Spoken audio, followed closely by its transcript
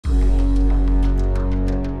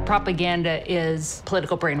propaganda is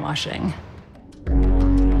political brainwashing.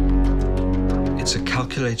 It's a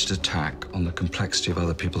calculated attack on the complexity of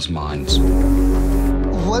other people's minds.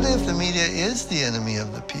 What if the media is the enemy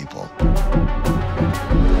of the people?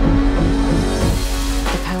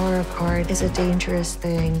 The power of art is a dangerous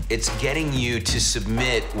thing. It's getting you to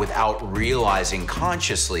submit without realizing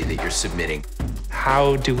consciously that you're submitting.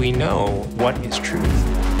 How do we know what is truth?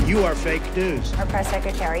 You are fake news. Our press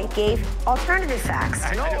secretary gave alternative facts.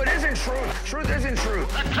 No, it isn't truth. Truth isn't truth.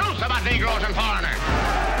 The truth about Negroes and foreigners.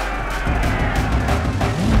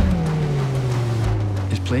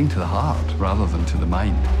 It's playing to the heart rather than to the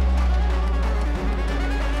mind.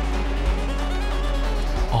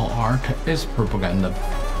 All art is propaganda.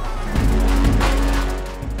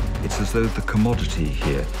 It's as though the commodity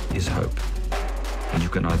here is hope. And you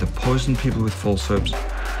can either poison people with false hopes,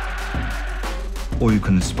 or you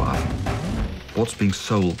can inspire them. What's being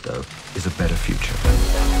sold, though, is a better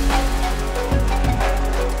future.